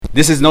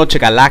This is Noche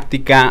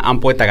Galactica. I'm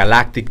Poeta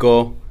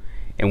Galactico,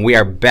 and we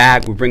are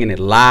back. We're bringing it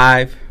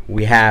live.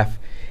 We have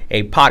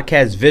a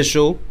podcast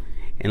visual,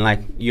 and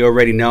like you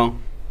already know,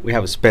 we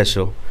have a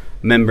special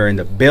member in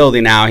the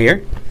building out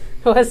here.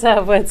 What's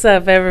up,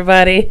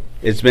 everybody?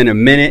 It's been a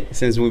minute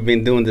since we've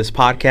been doing this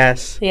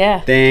podcast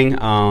thing.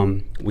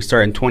 We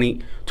started in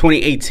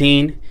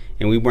 2018,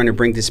 and we want to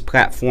bring this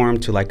platform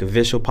to like a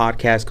visual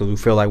podcast because we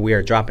feel like we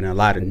are dropping a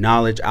lot of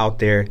knowledge out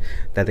there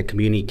that the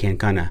community can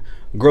kind of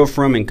grow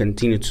from and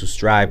continue to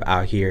strive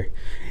out here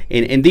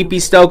in DP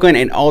Stockton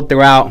and all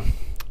throughout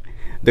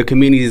the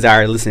communities that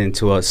are listening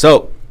to us.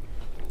 So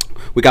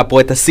we got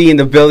Poeta C in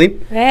the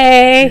building.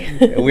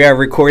 Hey. We are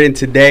recording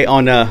today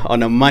on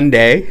a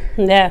Monday.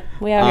 Yeah,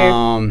 we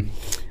are here.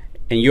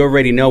 And you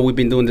already know we've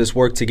been doing this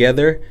work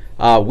together.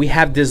 We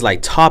have this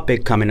like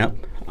topic coming up.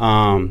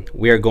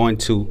 We are going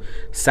to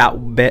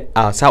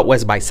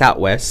Southwest by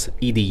Southwest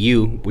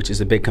EDU, which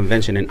is a big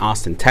convention in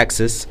Austin,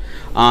 Texas.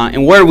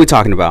 And what are we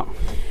talking about?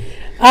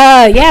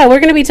 We're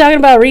going to be talking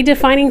about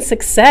redefining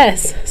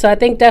success. So I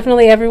think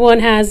definitely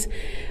everyone has,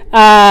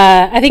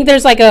 I think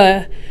there's like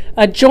a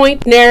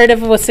joint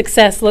narrative of what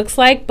success looks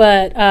like,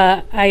 but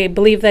I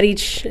believe that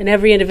each and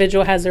every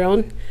individual has their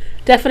own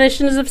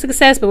definitions of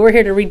success, but we're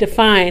here to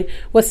redefine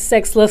what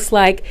success looks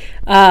like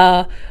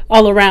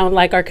all around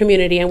like our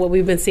community and what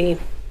we've been seeing.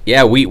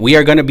 Yeah, we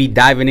are going to be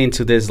diving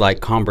into this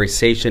like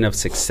conversation of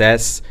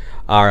success.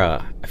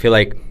 I feel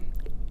like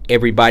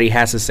everybody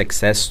has a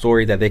success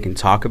story that they can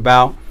talk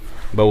about.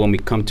 But when we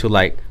come to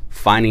like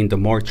finding the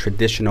more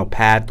traditional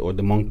path or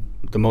the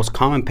most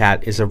common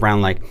path is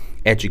around like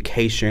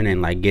education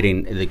and like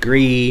getting a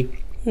degree.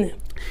 Yeah.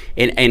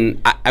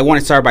 And I want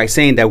to start by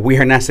saying that we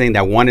are not saying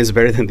that one is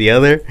better than the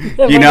other.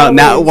 You know,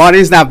 not one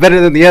is not better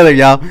than the other,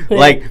 y'all. Yeah.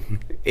 Like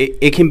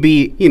it can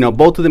be, you know,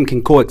 both of them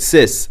can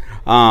coexist.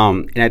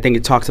 And I think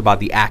it talks about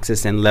the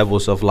access and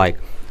levels of like,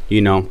 you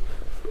know,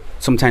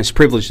 sometimes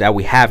privilege that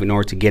we have in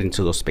order to get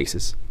into those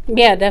spaces.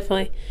 Yeah,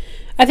 definitely.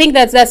 I think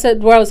that's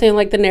where I was saying,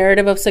 like, the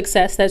narrative of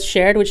success that's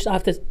shared, which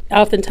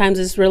oftentimes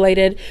is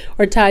related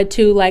or tied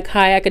to, like,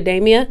 high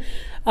academia.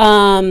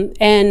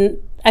 And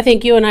I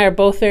think you and I are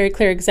both very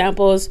clear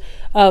examples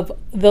of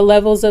the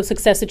levels of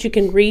success that you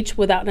can reach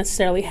without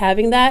necessarily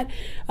having that.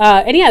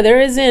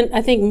 There isn't,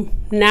 I think,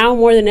 now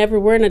more than ever,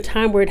 we're in a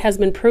time where it has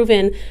been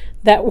proven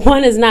that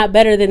one is not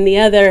better than the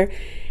other.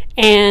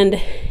 And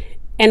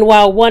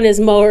while one is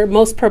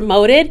most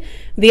promoted,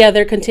 the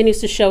other continues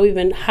to show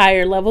even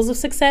higher levels of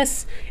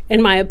success, in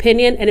my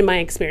opinion and in my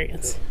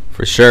experience.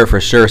 For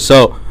sure.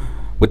 So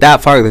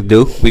without further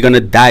ado, we're going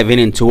to dive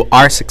into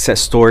our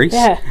success stories,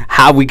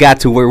 how we got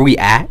to where we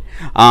at.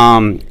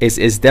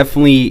 It's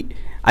definitely,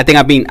 I think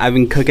I've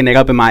been cooking it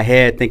up in my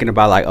head, thinking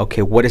about like,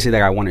 okay, what is it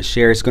that I want to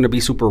share? It's going to be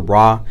super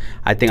raw.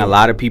 I think a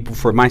lot of people,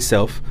 for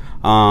myself,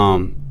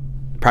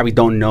 probably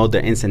don't know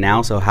the ins and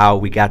outs of how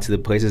we got to the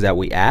places that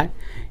we at.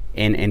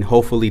 And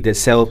hopefully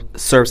this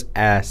serves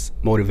as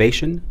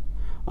motivation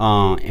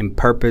and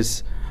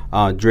purpose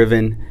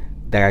driven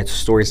that our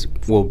stories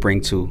will bring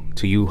to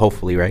you,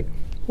 hopefully, right?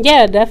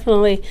 Yeah,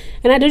 definitely.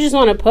 And I do just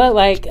want to put,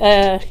 like,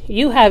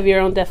 you have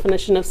your own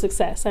definition of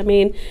success. I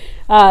mean,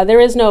 there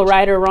is no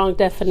right or wrong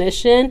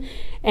definition,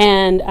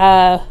 and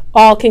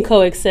all can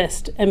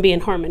coexist and be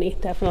in harmony,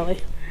 definitely.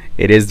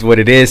 It is what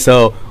it is.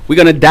 So we're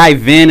going to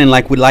dive in, and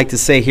like we like to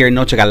say here in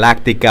Noche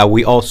Galactica,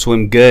 we all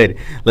swim good.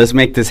 Let's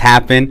make this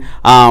happen.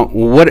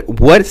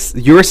 What's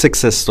your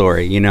success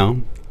story, you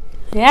know?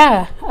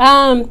 Yeah.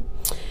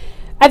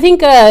 I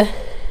think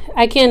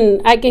I can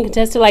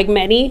contest to like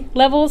many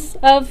levels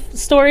of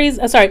stories.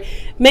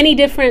 Many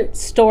different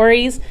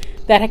stories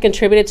that have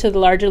contributed to the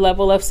larger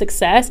level of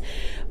success.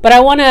 But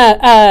I want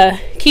to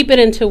keep it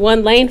into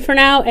one lane for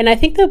now. And I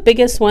think the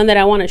biggest one that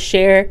I want to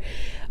share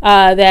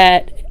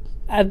that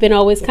I've been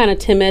always kind of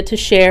timid to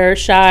share,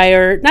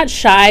 not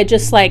shy,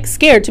 just like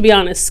scared, to be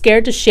honest,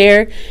 scared to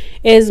share,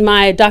 is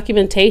my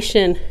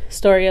documentation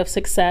story of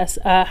success,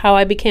 how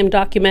I became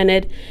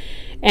documented,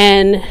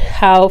 and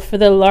how for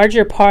the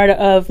larger part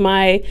of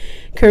my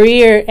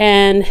career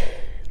and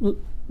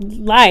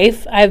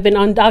life, I've been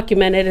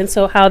undocumented, and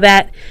so how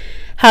that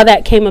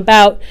came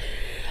about.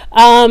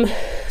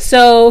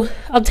 So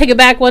I'll take it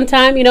back one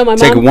time. You know, my mom.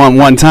 Take it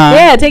one time.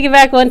 Yeah, take it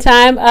back one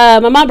time.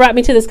 My mom brought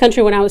me to this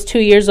country when I was 2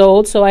 years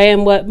old, so I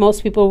am what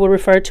most people would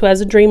refer to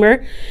as a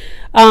dreamer.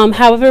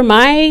 However,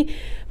 my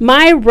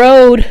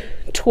road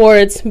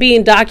towards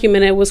being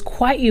documented was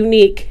quite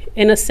unique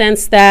in a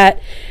sense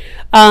that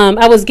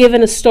I was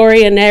given a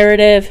story, a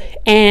narrative,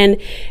 and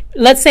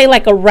let's say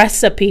like a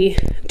recipe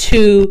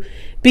to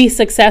be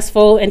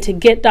successful and to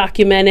get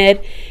documented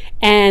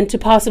and to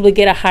possibly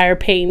get a higher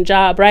paying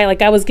job, right?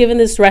 Like I was given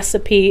this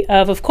recipe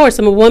of course,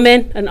 I'm a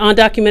woman, an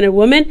undocumented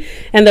woman,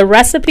 and the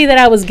recipe that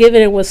I was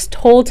given and was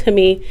told to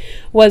me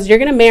was, you're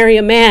going to marry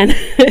a man.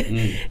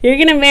 You're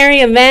going to marry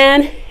a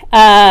man,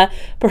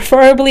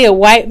 preferably a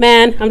white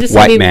man. I'm just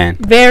white man.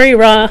 Very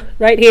raw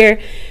right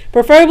here.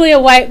 Preferably a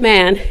white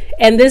man.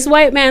 And this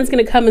white man's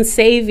going to come and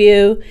save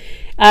you,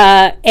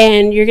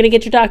 and you're going to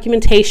get your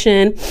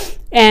documentation,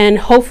 and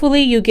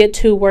hopefully you get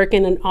to work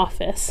in an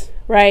office,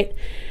 right?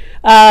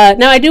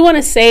 Now I do want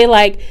to say,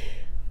 like,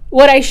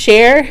 what I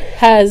share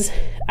has,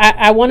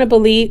 I want to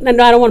believe, no,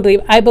 I don't want to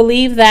believe, I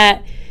believe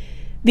that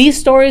these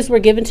stories were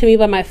given to me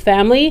by my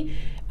family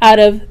out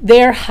of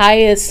their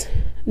highest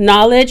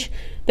knowledge,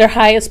 their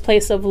highest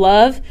place of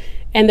love,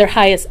 and their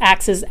highest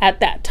access at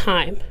that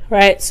time,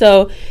 right?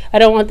 So I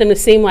don't want them to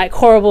seem like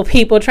horrible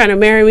people trying to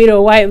marry me to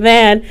a white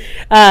man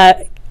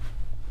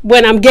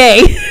when I'm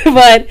gay,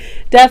 but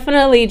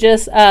definitely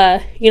just,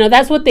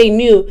 that's what they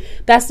knew.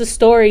 That's the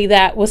story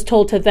that was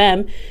told to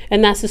them,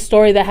 and that's the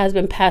story that has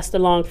been passed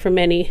along for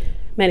many,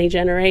 many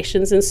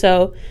generations. And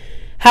so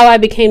how I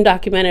became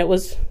documented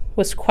was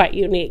quite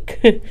unique.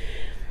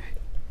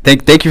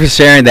 Thank you for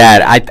sharing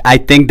that. I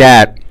think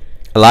that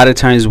a lot of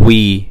times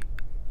we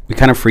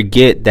kind of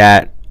forget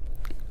that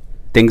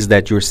things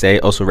that you were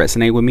saying also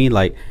resonate with me,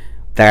 like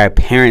that our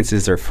parents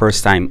is their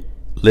first time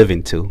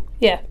living too.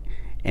 Yeah.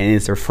 And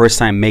it's their first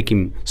time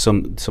making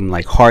some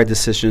like hard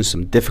decisions,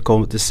 some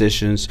difficult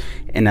decisions.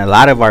 And a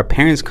lot of our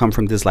parents come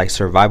from this like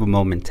survival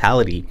mode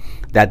mentality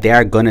that they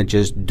are gonna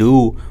just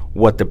do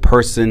what the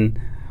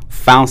person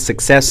found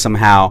success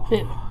somehow.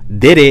 Yeah.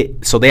 Did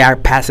it, so they are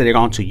passing it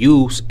on to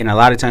you. And a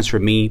lot of times for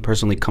me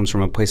personally comes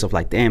from a place of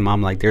like, damn,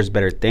 I'm like, there's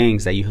better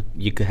things that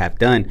you could have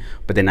done.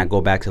 But then I go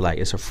back to like,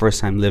 it's her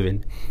first time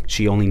living.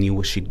 She only knew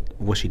what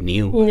she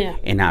knew. Yeah.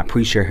 And I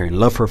appreciate her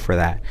and love her for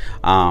that.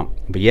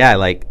 But yeah,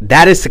 like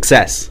that is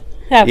success.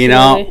 Absolutely. You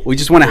know, we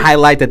just want to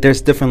highlight that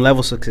there's different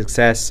levels of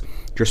success.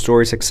 Your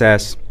story of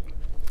success.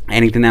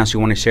 Anything else you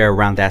want to share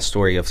around that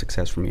story of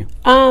success from you?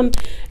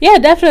 Yeah,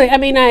 definitely. I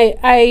mean,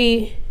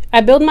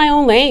 I build my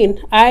own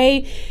lane.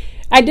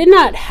 I did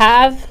not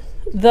have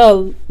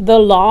the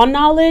law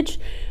knowledge,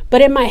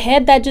 but in my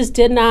head that just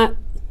did not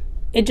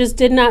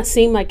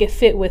seem like it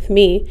fit with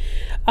me.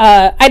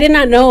 I did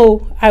not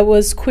know I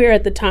was queer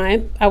at the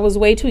time. I was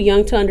way too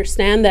young to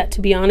understand that,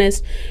 to be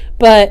honest,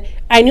 but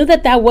I knew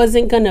that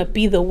wasn't gonna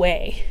be the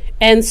way.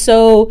 And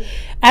so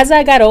as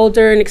I got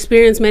older and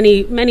experienced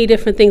many, many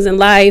different things in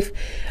life,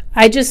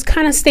 I just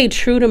kind of stayed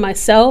true to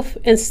myself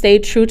and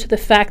stayed true to the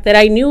fact that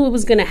I knew it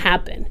was going to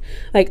happen.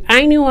 Like,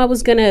 I knew I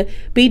was going to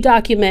be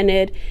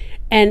documented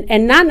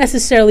and not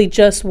necessarily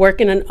just work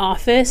in an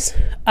office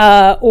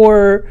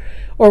or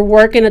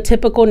work in a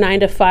typical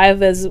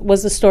 9-to-5 as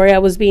was the story I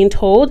was being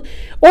told,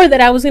 or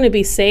that I was going to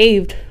be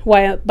saved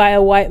by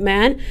a white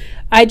man.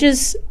 I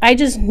just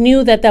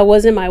knew that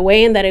wasn't my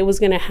way and that it was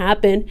going to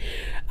happen.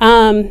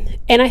 And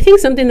I think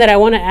something that I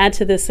want to add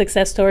to this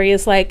success story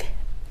is like,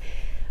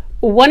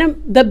 one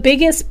of the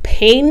biggest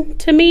pain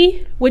to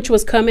me, which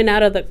was coming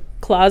out of the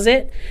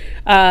closet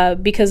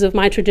because of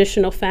my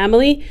traditional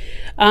family,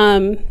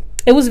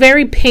 it was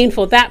very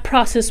painful. That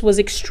process was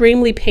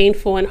extremely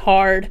painful and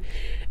hard,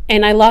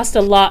 and I lost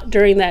a lot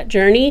during that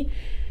journey.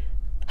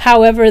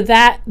 However,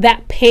 that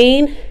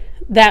pain,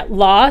 that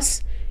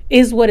loss,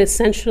 is what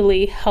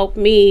essentially helped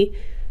me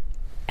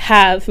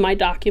have my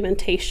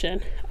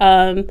documentation.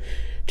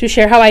 To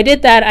share how I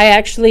did that, I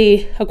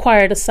actually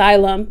acquired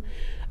asylum,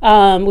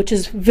 which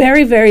is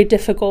very, very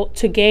difficult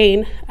to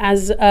gain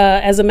as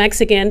a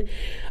Mexican,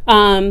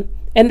 and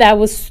that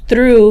was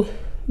through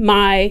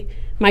my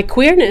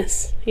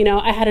queerness. You know,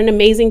 I had an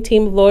amazing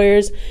team of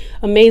lawyers,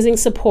 amazing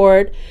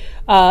support,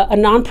 a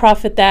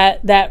nonprofit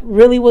that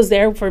really was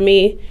there for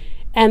me,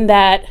 and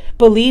that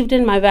believed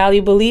in my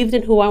value, believed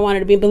in who I wanted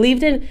to be,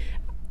 believed in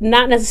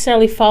not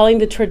necessarily following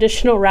the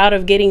traditional route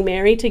of getting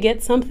married to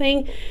get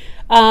something,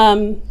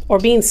 or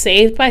being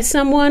saved by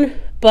someone,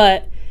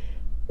 but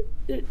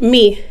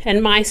me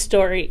and my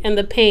story and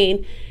the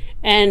pain.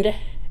 And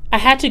I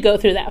had to go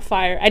through that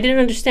fire. I didn't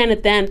understand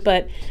it then,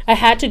 but I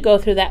had to go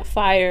through that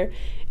fire.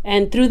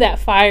 And through that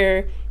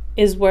fire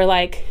is where,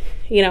 like,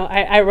 you know,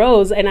 I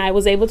rose and I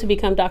was able to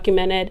become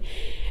documented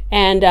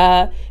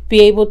and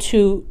be able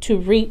to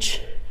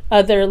reach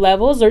other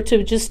levels, or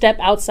to just step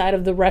outside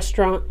of the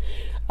restaurant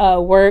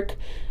work,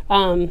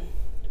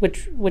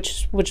 which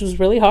was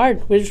really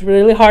hard, which was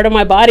really hard on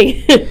my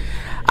body.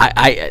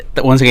 I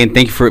once again,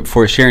 thank you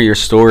for sharing your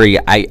story.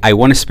 I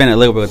want to spend a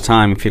little bit of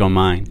time, if you don't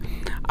mind,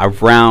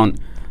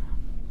 around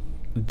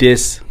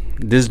this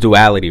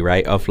duality,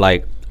 right? Of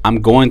like,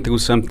 I'm going through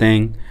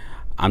something,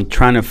 I'm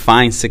trying to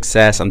find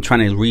success, I'm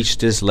trying to reach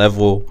this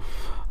level,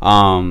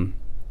 and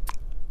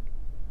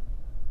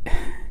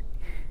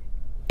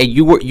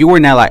you were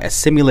now like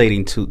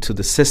assimilating to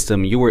the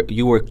system. You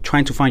were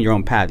trying to find your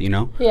own path, you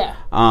know. Yeah.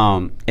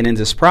 And in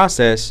this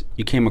process,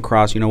 you came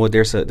across, you know what?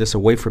 There's a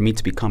way for me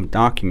to become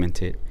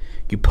documented.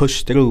 You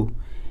push through,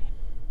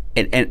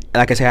 and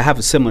like I said, I have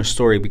a similar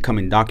story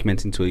becoming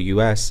documented to the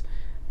U.S.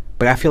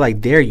 But I feel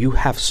like there you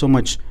have so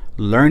much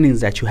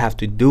learnings that you have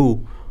to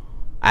do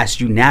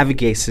as you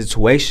navigate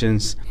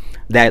situations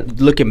that,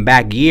 looking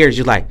back years,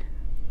 you're like,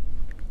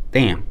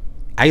 damn,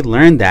 I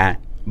learned that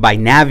by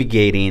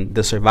navigating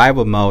the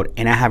survival mode,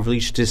 and I have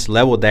reached this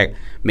level that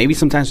maybe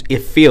sometimes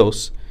it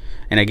feels,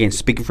 and again,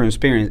 speaking from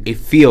experience, it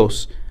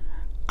feels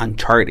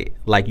uncharted,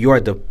 like you are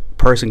the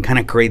person kind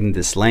of creating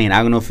this lane.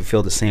 I don't know if it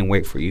feels the same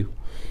way for you.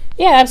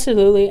 Yeah,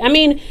 absolutely. I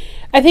mean,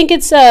 I think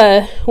it's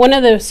one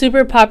of the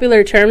super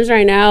popular terms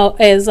right now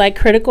is like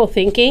critical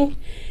thinking,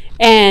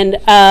 and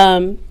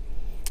I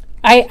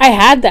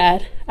had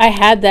that. I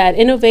had that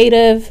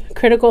innovative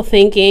critical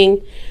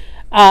thinking,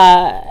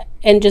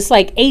 and just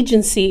like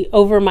agency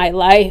over my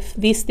life.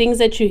 These things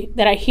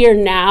that I hear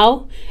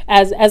now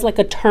as like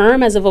a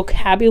term, as a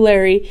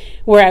vocabulary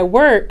where I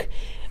work.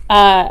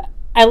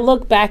 I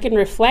look back and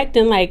reflect,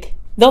 and like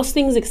those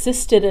things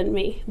existed in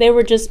me. They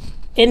were just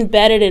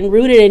embedded and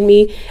rooted in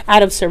me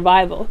out of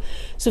survival.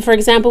 So, for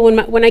example,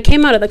 when I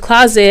came out of the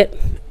closet,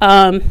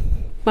 my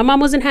mom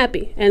wasn't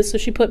happy, and so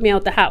she put me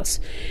out the house.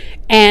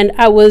 And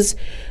I was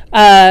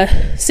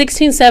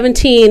 16,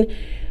 17,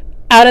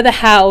 out of the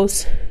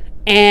house,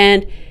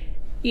 and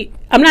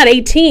I'm not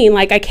 18.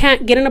 Like, I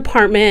can't get an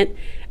apartment.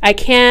 I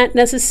can't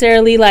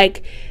necessarily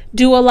like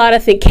do a lot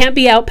of things. Can't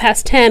be out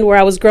past 10 where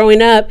I was growing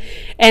up.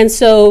 And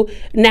so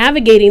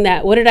navigating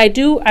that, what did I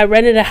do? I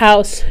rented a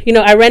house.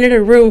 I rented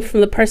a room from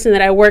the person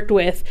that I worked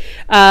with.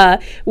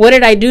 What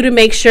did I do to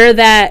make sure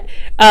that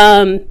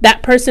that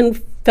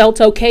person felt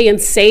okay and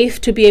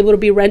safe to be able to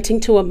be renting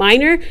to a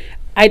minor?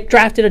 I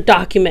drafted a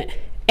document,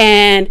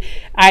 and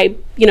I,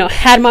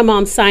 had my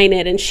mom sign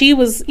it. And she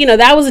was,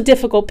 that was a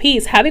difficult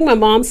piece, having my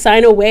mom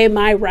sign away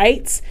my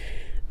rights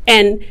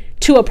and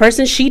to a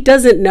person she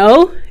doesn't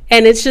know.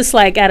 And it's just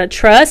like out of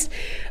trust,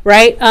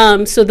 right?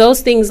 So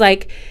those things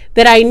like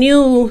that, I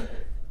knew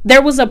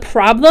there was a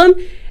problem.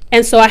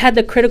 And so I had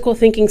the critical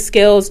thinking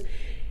skills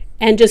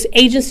and just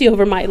agency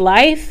over my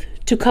life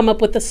to come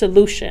up with a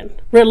solution.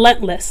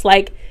 Relentless.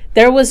 Like,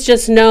 there was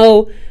just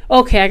no,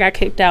 okay, I got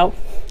kicked out.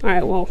 All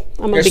right, well,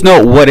 there's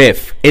no what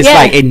if. It's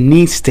like it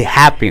needs to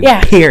happen,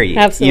 period.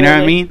 Absolutely. You know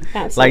what I mean?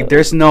 Absolutely. Like,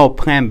 there's no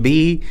plan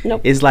B.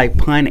 Nope. It's like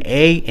plan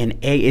A, and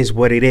A is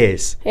what it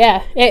is.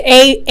 Yeah.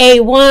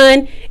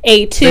 A1,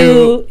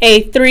 A2,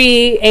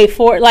 A3,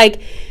 A4.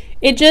 Like,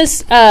 it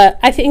just,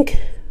 I think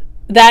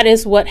that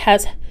is what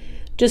has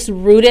just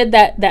rooted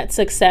that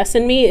success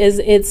in me is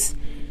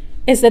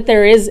that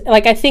there is,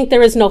 like, I think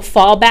there is no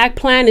fallback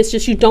plan. It's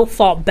just you don't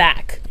fall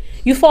back.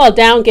 You fall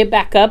down, get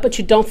back up, but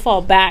you don't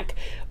fall back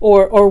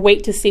or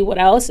wait to see what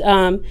else.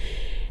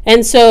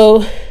 And so,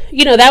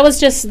 that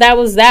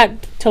was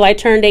that till I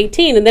turned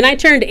 18. And then I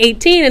turned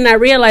 18 and I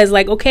realized,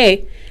 like,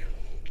 okay,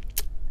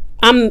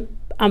 I'm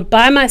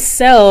by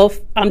myself.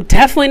 I'm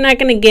definitely not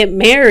going to get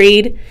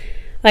married.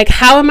 Like,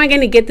 how am I going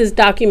to get this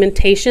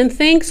documentation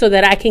thing so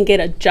that I can get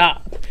a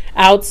job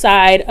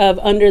outside of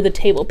under the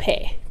table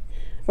pay?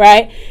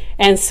 Right?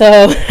 And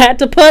so I had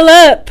to pull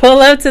up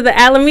to the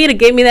Alameda,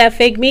 get me that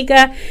fake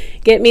Mica,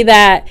 get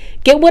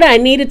what I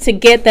needed to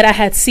get that I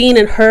had seen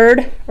and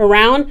heard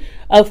around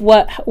of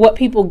what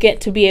people get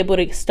to be able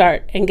to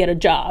start and get a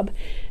job.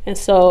 And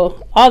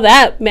so all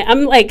that, man,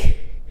 I'm like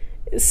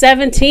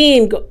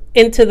 17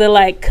 into the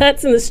like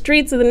cuts in the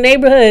streets of the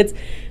neighborhoods,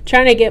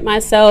 trying to get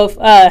myself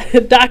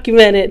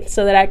documented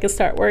so that I can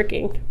start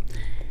working.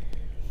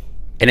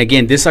 And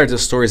again, these are the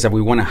stories that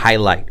we want to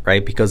highlight,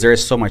 right? Because there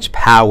is so much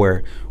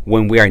power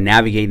when we are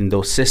navigating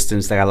those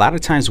systems that a lot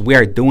of times we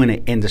are doing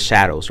it in the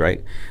shadows,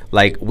 right?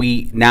 Like,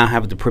 we now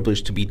have the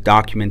privilege to be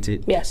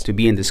documented, yes, to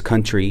be in this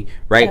country,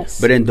 right? Yes.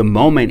 But in the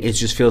moment, it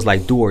just feels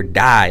like do or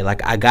die.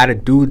 Like, I got to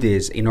do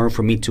this in order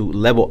for me to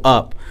level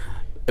up,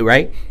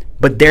 right?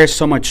 But there's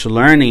so much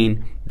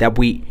learning that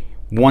we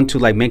want to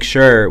like make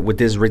sure with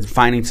this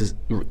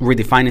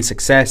redefining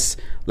success,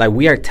 like,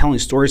 we are telling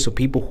stories of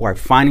people who are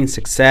finding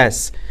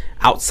success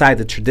outside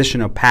the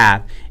traditional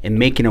path and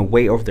making a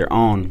way of their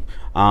own.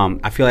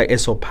 I feel like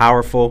it's so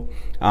powerful.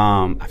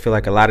 I feel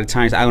like a lot of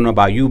times, I don't know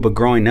about you, but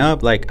growing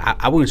up, like,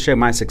 I wouldn't share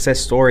my success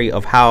story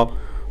of how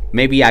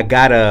maybe I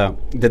got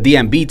the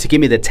DMV to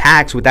give me the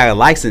tax without a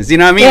license. You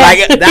know what I mean?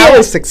 Yeah. Like, that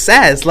was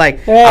success.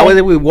 Like, I was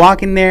able to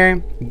walk in there,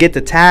 get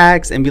the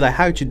tax, and be like,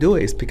 how did you do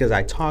it? It's because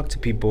I talked to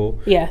people,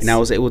 yes, and I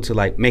was able to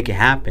like make it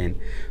happen.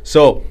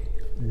 So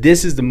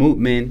this is the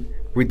movement,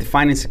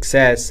 redefining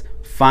success,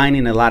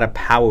 finding a lot of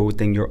power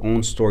within your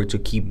own story to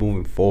keep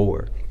moving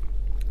forward.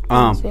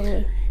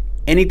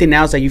 Anything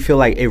else that you feel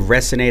like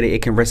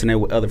it can resonate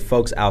with other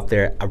folks out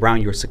there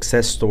around your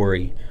success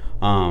story,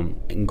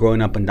 and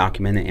growing up and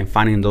documenting and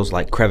finding those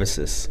like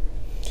crevices?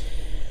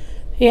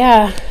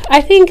 Yeah,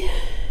 I think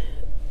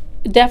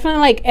definitely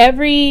like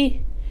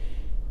every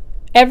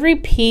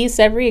piece,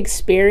 every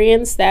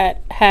experience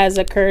that has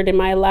occurred in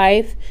my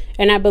life,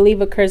 and I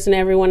believe occurs in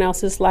everyone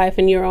else's life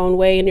in your own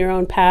way, in your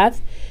own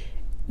path,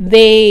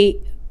 they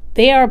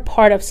are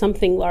part of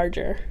something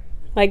larger.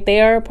 Like,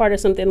 they are a part of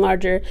something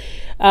larger.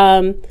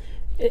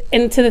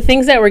 And to the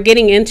things that we're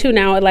getting into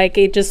now, like,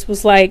 it just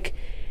was like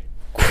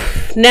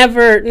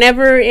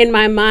never in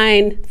my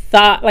mind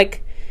thought,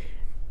 like,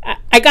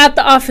 I got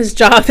the office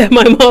job that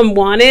my mom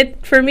wanted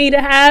for me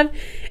to have,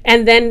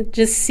 and then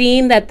just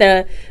seeing that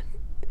the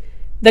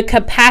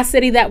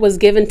capacity that was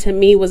given to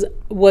me was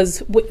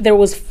there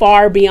was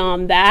far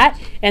beyond that,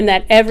 and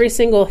that every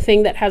single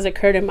thing that has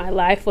occurred in my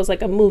life was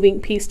like a moving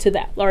piece to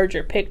that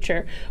larger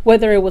picture,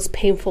 whether it was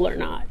painful or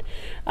not.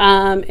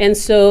 And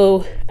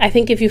so I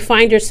think if you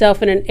find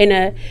yourself in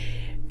a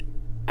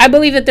I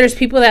believe that there's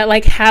people that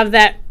like have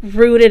that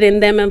rooted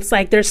in them. And it's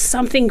like there's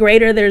something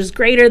greater, there's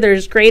greater,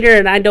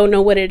 and I don't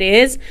know what it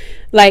is.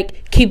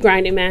 Like, keep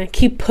grinding, man.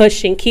 Keep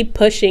pushing.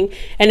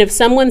 And if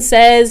someone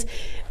says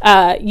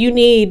you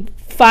need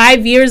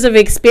 5 years of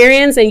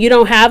experience and you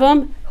don't have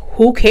them,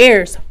 who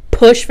cares?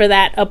 Push for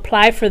that,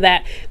 apply for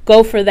that,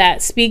 go for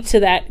that, speak to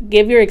that,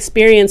 give your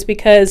experience,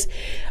 because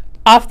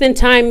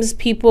oftentimes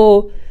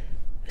people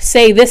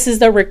say this is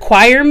the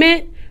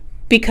requirement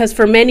because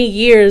for many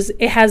years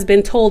it has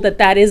been told that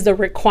that is the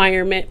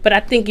requirement. But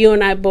I think you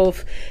and I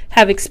both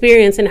have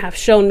experience and have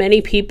shown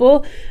many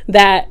people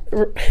that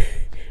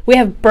we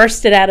have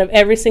bursted out of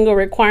every single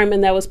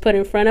requirement that was put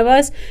in front of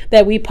us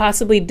that we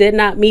possibly did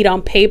not meet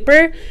on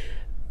paper,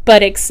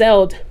 but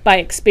excelled by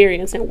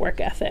experience and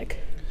work ethic.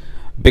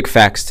 Big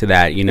facts to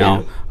that, you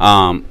know.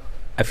 Yeah.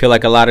 I feel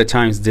like a lot of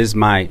times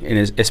and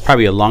it's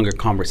probably a longer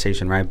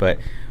conversation, right? But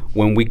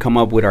when we come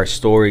up with our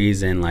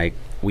stories and like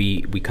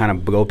we kind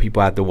of blow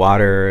people out the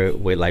water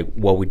with like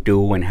what we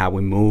do and how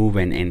we move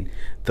and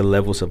the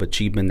levels of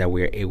achievement that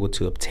we're able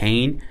to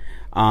obtain,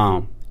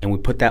 and we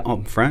put that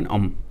on front,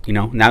 you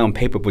know, not on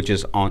paper, but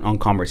just on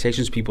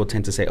conversations, people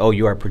tend to say, oh,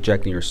 you are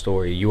projecting your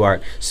story, you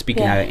are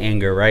speaking out of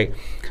anger, right?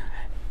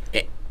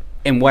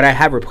 And what I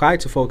have replied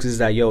to folks is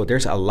that, yo,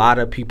 there's a lot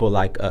of people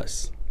like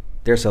us.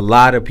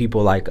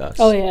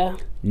 Oh, yeah.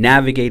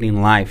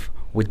 Navigating life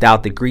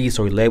without degrees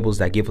or labels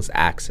that give us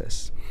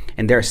access.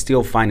 And they're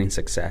still finding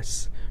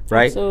success,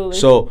 right? Absolutely.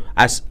 So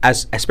as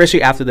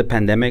especially after the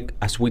pandemic,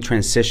 as we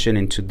transition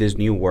into this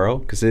new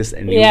world, because this is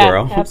a new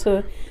world,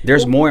 absolutely.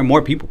 There's more and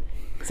more people.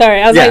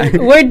 Sorry, I was like,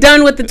 we're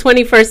done with the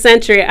 21st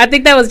century. I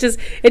think that was just,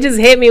 it just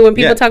hit me when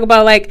people talk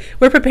about like,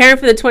 we're preparing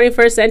for the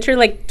 21st century.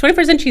 Like,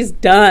 21st century's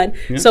done.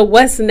 Yeah. So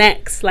what's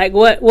next? Like,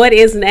 what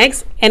is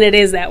next? And it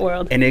is that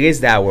world. And it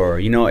is that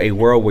world, you know, a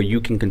world where you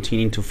can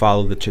continue to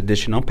follow the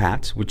traditional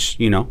paths, which,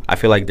 you know, I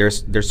feel like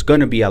there's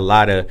going to be a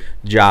lot of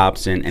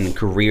jobs and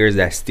careers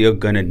that's still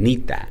going to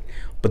need that.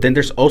 But then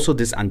there's also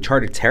this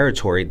uncharted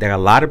territory that a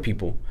lot of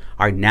people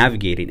are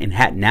navigating and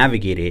had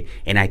navigated.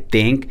 And I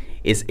think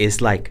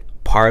is like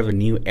part of a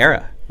new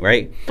era,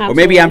 right? Absolutely. Or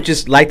maybe I'm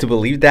just like to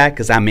believe that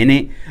because I'm in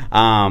it,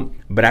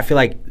 but I feel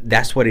like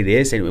that's what it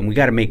is, and we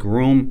got to make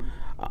room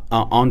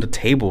on the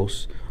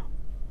tables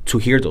to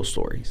hear those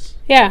stories.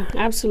 Yeah,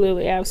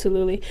 absolutely. I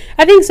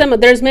think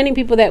there's many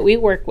people that we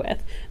work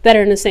with that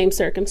are in the same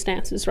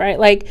circumstances, right?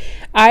 Like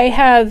I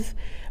have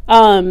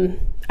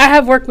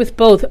worked with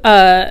both.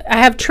 I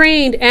have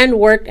trained and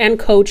worked and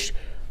coached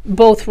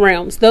both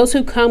realms, those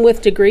who come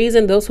with degrees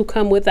and those who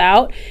come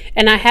without.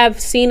 And I have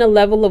seen a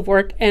level of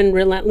work and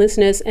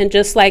relentlessness. And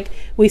just like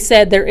we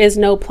said, there is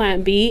no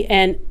plan B,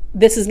 and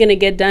this is going to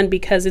get done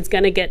because it's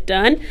going to get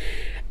done.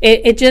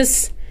 You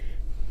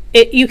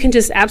can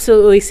just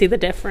absolutely see the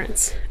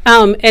difference.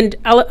 And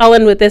I'll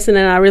end with this, and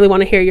then I really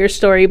want to hear your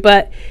story.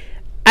 But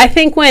I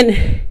think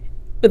when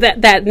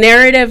that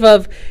narrative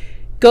of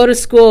go to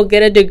school,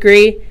 get a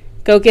degree,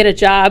 go get a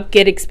job,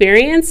 get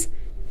experience,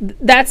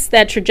 that's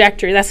that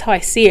trajectory. That's how I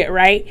see it,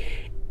 right?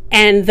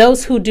 And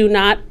those who do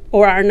not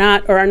or are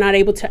not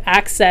able to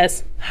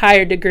access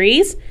higher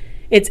degrees,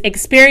 it's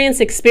experience,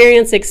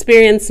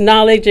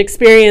 knowledge. And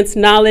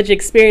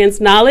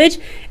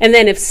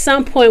then if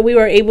some point we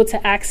were able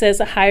to access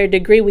a higher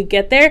degree, we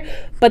get there.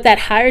 But that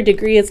higher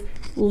degree is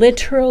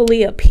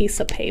literally a piece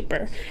of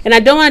paper. And I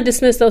don't want to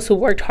dismiss those who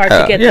worked hard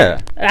to get there.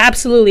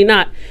 Absolutely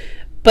not.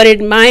 But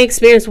in my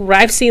experience, where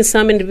I've seen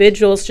some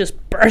individuals just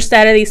burst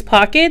out of these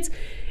pockets,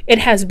 it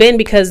has been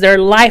because their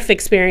life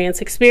experience,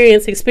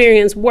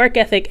 work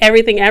ethic,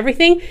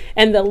 everything.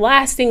 And the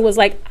last thing was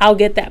like, I'll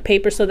get that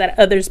paper so that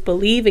others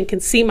believe and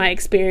can see my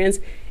experience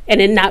and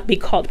it not be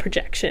called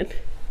projection.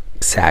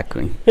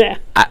 Exactly. Yeah.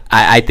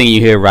 I think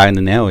you hit it right on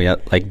the nail. Yeah.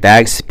 Like that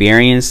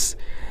experience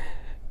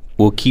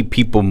will keep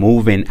people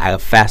moving at a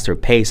faster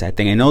pace, I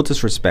think. And no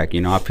disrespect,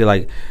 you know, I feel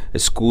like the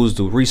schools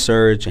do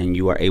research and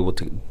you are able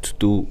to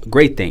do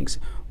great things.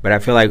 But I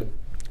feel like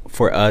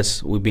for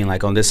us, we've been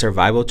like on this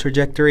survival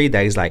trajectory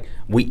that is like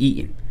we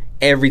eating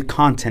every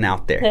content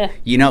out there. Yeah.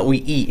 You know, we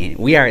eating.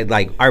 We are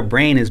like, our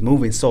brain is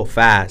moving so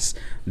fast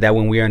that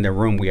when we are in the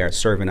room, we are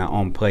serving our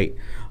own plate.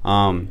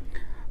 But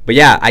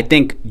yeah, I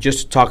think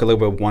just to talk a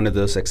little bit, one of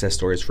the success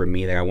stories for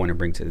me that I want to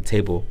bring to the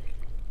table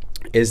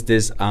is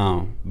this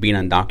being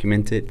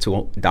undocumented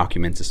to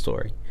documented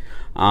story.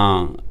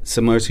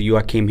 Similar to you,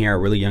 I came here at a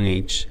really young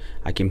age.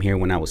 I came here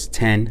when I was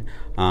 10.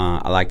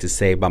 I like to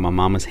say by my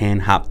mama's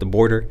hand, hopped the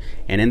border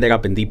and ended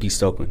up in DP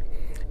Stokeland.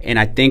 And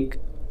I think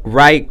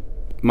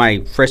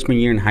my freshman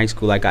year in high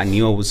school, like I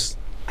knew I was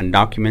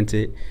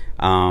undocumented.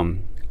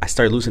 I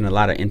started losing a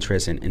lot of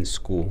interest in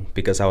school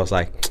because I was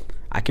like,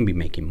 I can be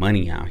making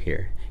money out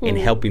here and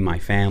helping my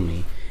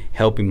family,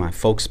 helping my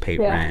folks pay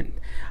rent.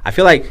 I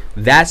feel like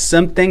that's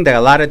something that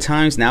a lot of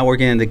times now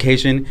working in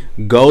education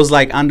goes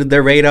like under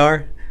the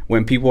radar.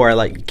 When people are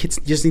like, kids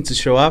just need to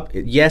show up.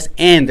 Yes,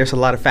 and there's a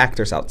lot of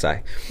factors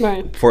outside.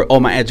 Right. For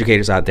all my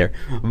educators out there.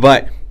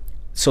 But,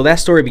 so that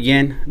story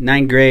began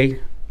 9th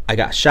grade. I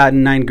got shot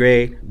in 9th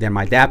grade. Then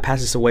my dad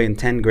passes away in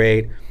 10th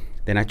grade.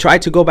 Then I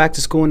tried to go back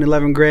to school in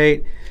 11th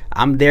grade.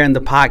 I'm there in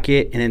the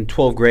pocket. And in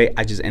 12th grade,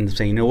 I just ended up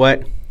saying, you know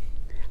what?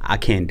 I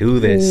can't do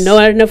this.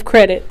 Not enough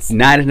credits.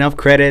 Not enough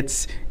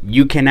credits.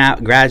 You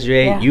cannot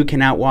graduate. Yeah. You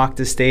cannot walk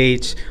the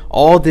stage.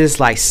 All this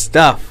like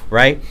stuff,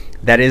 right?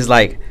 That is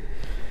like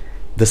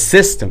the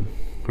system,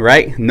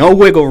 right? No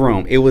wiggle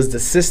room. It was the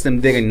system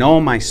didn't know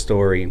my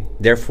story.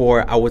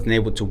 Therefore, I wasn't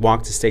able to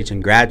walk the stage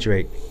and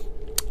graduate.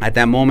 At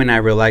that moment, I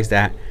realized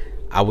that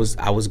I was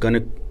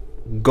gonna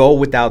go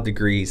without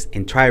degrees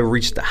and try to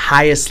reach the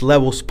highest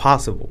levels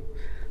possible.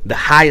 The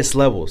highest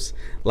levels,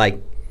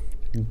 like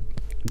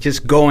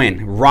just go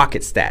in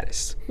rocket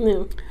status.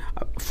 Yeah.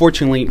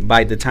 Fortunately,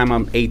 by the time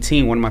I'm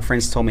 18, one of my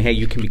friends told me, hey,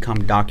 you can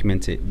become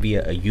documented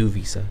via a U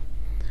visa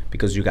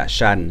because you got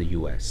shot in the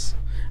U.S.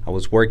 I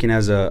was working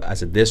as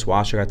a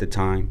dishwasher at the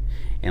time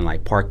and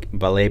like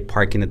valet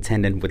parking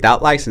attendant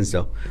without license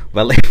though.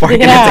 Valet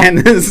parking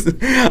attendants.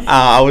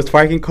 I was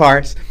parking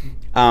cars,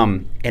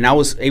 and I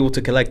was able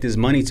to collect this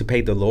money to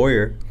pay the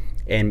lawyer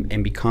and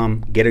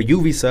get a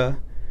U visa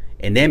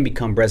and then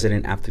become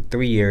resident after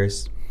 3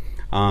 years.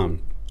 And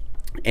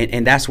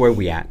that's where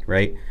we at,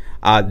 right?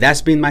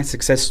 That's been my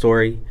success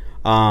story.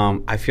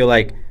 I feel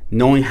like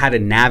knowing how to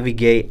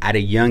navigate at a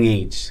young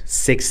age,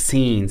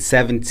 16,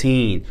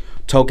 17,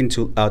 talking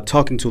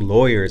to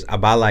lawyers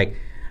about like,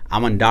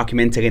 I'm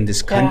undocumented in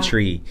this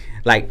country.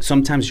 Like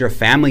sometimes your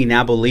family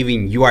now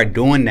believing you are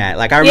doing that.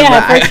 Like I remember,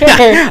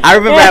 I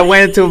remember I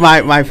went to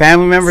my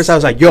family members. I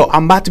was like, yo,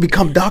 I'm about to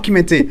become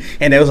documented.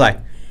 And they was like,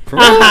 for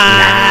real?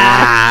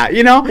 Nah,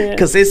 you know,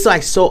 because it's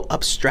like so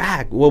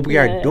abstract what we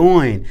are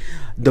doing.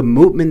 The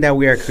movement that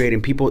we are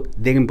creating, people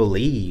didn't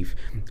believe,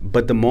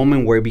 but the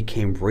moment where it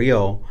became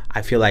real,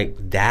 I feel like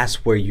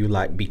that's where you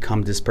like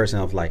become this person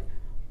of like,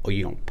 oh,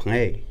 you don't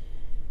play.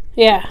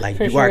 Yeah, like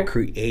you are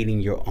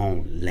creating your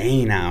own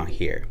lane out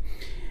here.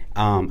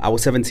 I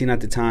was 17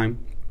 at the time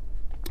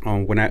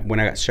when I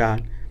got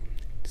shot.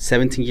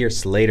 17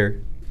 years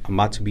later, I'm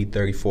about to be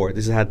 34.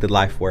 This is how the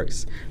life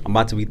works. I'm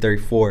about to be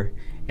 34,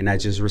 and I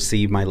just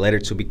received my letter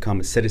to become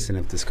a citizen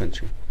of this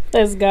country.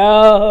 Let's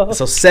go.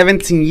 So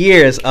 17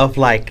 years of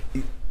like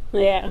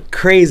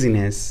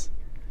craziness.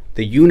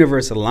 The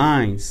universe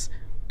aligns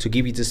to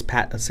give you this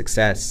path of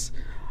success.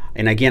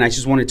 And again, I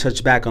just want to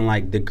touch back on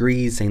like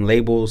degrees and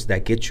labels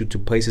that get you to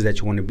places that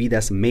you want to be.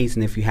 That's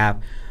amazing if you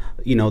have,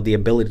 you know, the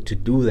ability to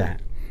do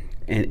that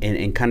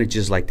and kind of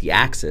just like the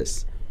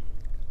access.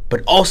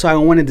 But also I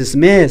want to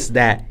dismiss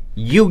that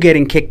you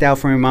getting kicked out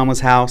from your mama's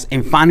house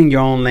and finding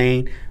your own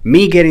lane,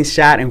 me getting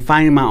shot and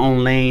finding my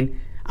own lane,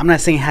 I'm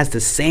not saying it has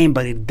the same,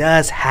 but it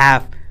does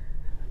have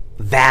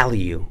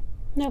value.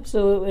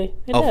 Absolutely.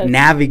 It of does.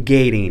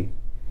 Navigating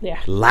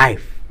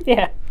life.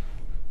 Yeah.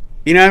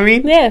 You know what I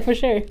mean? Yeah, for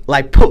sure.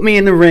 Like put me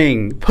in the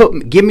ring.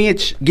 Give me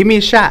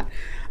a shot.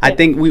 I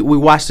think we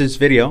watched this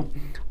video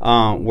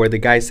where the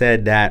guy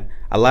said that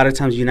a lot of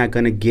times you're not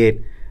gonna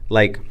get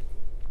like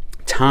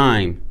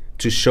time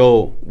to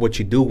show what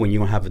you do when you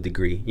don't have a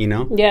degree, you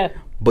know? Yeah.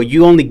 But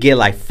you only get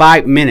like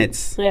 5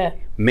 minutes. Yeah.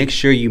 Make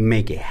sure you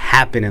make it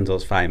happen in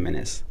those 5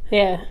 minutes.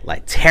 Yeah.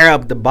 Like tear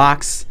up the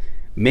box,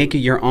 make it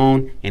your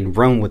own, and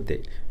run with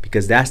it.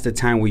 Because that's the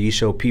time where you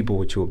show people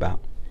what you're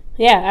about.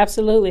 Yeah,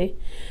 absolutely.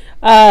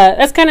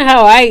 That's kind of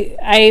how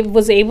I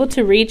was able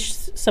to reach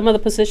some of the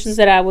positions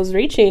that I was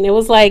reaching. It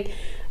was like,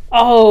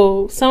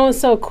 oh,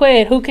 so-and-so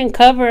quit. Who can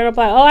cover? And I'm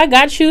like, oh, I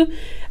got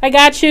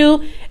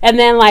you. And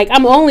then like,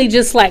 I'm only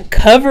just like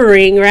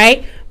covering,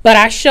 right? But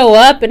I show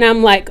up and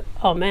I'm like,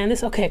 oh man,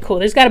 okay, cool.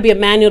 There's got to be a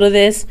manual to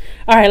this.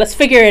 All right, let's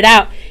figure it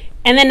out.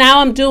 And then now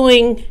I'm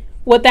doing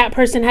what that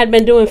person had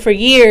been doing for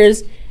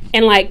years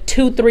in like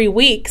 2-3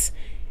 weeks.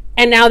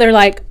 And now they're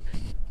like,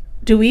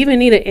 do we even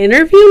need an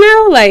interview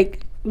now?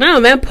 Like, no,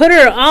 man, put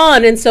her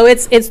on. And so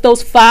it's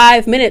those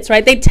 5 minutes,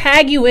 right? They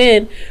tag you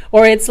in,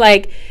 or it's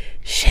like,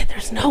 shit,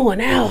 there's no one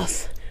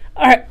else.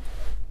 All right,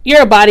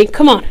 you're a body.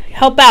 Come on,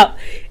 help out.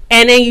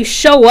 And then you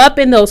show up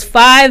in those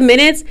 5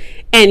 minutes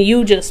and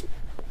you just,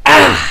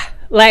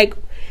 like,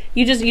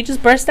 you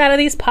just burst out of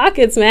these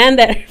pockets, man,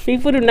 that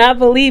people do not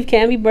believe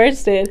can be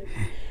bursted.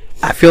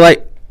 I feel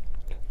like,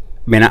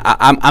 man,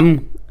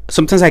 I'm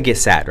sometimes I get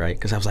sad, right?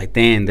 Because I was like,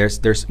 damn, there's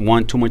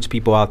too much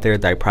people out there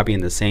that are probably in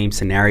the same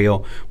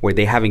scenario where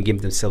they haven't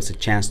given themselves a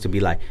chance to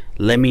be like,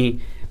 let me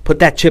put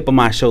that chip on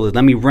my shoulder,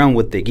 let me run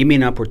with it, give me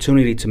an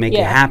opportunity to make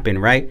it happen,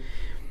 right?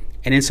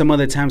 And then some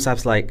other times I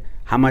was like,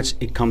 how much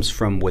it comes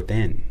from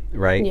within,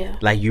 right? Yeah.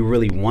 Like you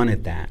really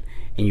wanted that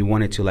and you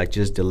wanted to like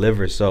just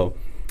deliver. So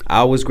I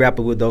always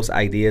grapple with those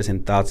ideas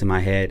and thoughts in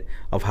my head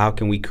of how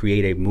can we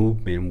create a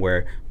movement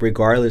where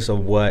regardless of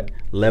what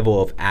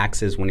level of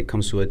access when it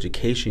comes to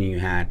education you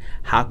had,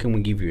 how can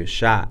we give you a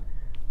shot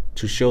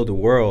to show the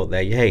world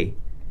that, hey,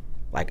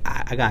 like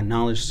I got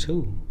knowledge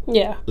too.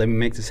 Yeah. Let me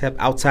make this happen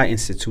outside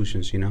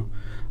institutions, you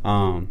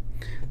know?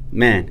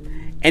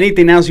 Man,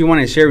 anything else you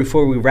want to share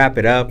before we wrap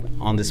it up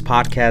on this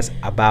podcast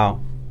about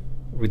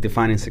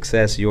redefining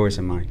success, yours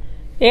and mine?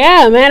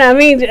 Yeah, man. I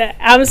mean,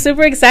 I'm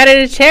super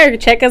excited to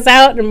check us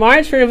out in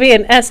March. We're going to be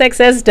in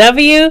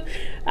SXSW.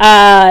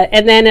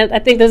 And then I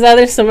think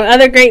there's some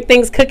other great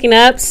things cooking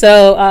up.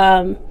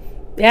 So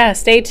yeah,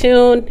 stay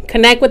tuned.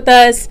 Connect with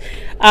us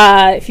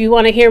if you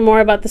want to hear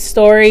more about the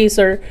stories,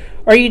 or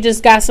you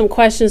just got some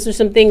questions or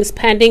some things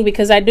pending,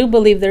 because I do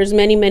believe there's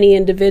many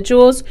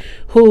individuals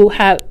who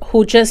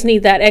just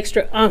need that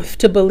extra oomph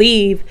to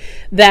believe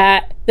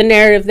that the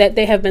narrative that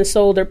they have been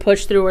sold or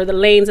pushed through, or the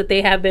lanes that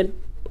they have been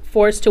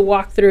forced to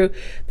walk through,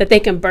 that they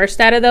can burst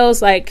out of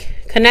those. Like,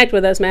 connect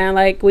with us, man.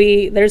 Like,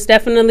 there's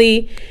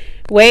definitely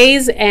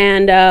ways,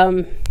 and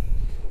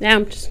yeah,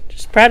 I'm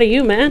just proud of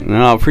you, man.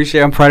 No, I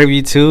appreciate it. I'm proud of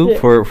you too,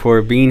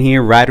 for being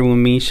here, riding with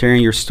me,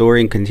 sharing your story,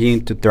 and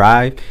continuing to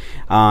thrive.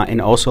 And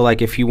also,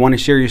 like, if you want to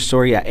share your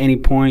story at any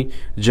point,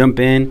 jump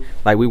in.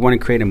 Like, we want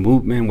to create a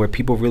movement where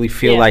people really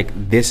feel like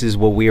this is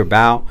what we're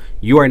about.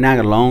 You are not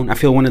alone. I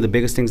feel one of the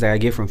biggest things that I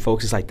get from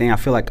folks is like, dang, I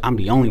feel like I'm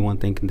the only one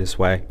thinking this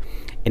way.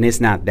 And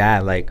it's not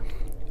that. Like,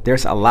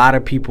 there's a lot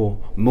of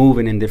people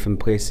moving in different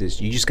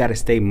places. You just got to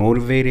stay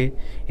motivated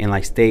and,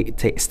 like,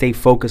 stay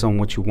focused on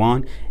what you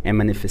want. And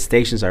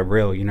manifestations are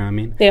real, you know what I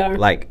mean? They are.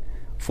 Like,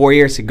 4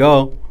 years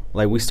ago,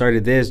 like, we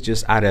started this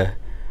just out of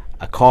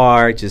a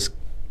car, just,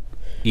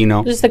 you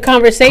know, just the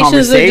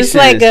conversations were just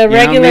like a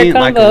regular convo.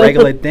 Like a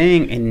regular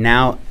thing. And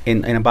now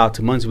in about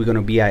 2 months, we're going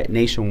to be at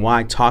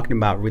Nationwide talking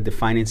about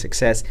redefining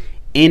success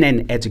in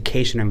an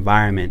education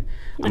environment.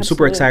 I'm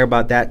super excited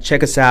about that.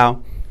 Check us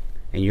out.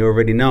 And you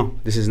already know,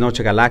 this is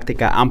Noche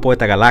Galáctica. I'm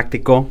Poeta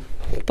Galáctico.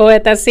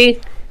 Poeta,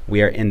 sí.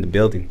 We are in the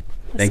building.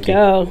 Thank you.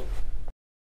 Let's go.